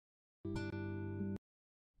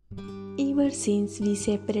Ever since we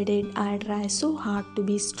separated, I try so hard to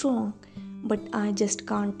be strong, but I just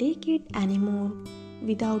can't take it anymore.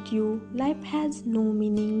 Without you, life has no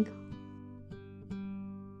meaning.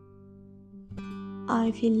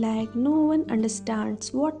 I feel like no one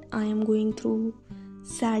understands what I am going through.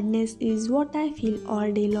 Sadness is what I feel all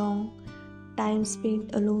day long. Time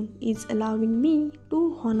spent alone is allowing me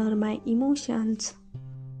to honor my emotions.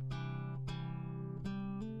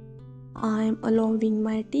 I am allowing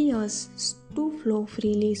my tears to flow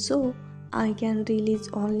freely so I can release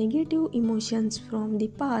all negative emotions from the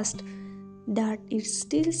past that is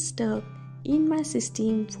still stuck in my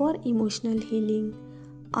system for emotional healing.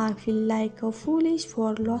 I feel like a foolish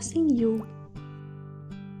for losing you.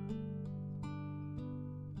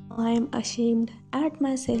 I am ashamed at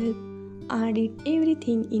myself. I did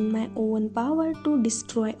everything in my own power to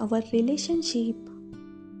destroy our relationship.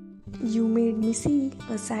 You made me see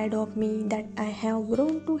a side of me that I have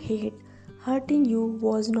grown to hate. Hurting you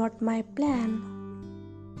was not my plan.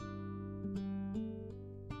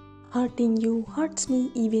 Hurting you hurts me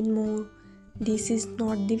even more. This is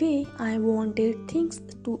not the way I wanted things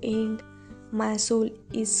to end. My soul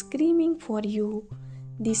is screaming for you.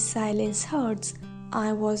 This silence hurts.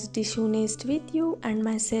 I was dishonest with you and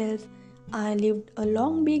myself. I lived a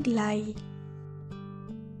long big lie.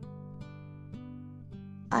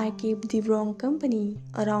 I kept the wrong company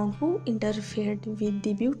around who interfered with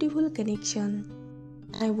the beautiful connection.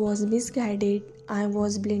 I was misguided, I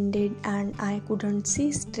was blinded, and I couldn't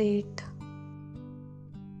see straight.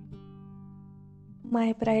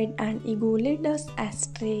 My pride and ego led us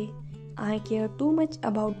astray. I cared too much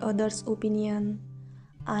about others' opinion.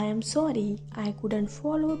 I am sorry I couldn't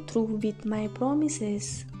follow through with my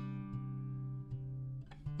promises.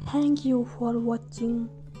 Thank you for watching.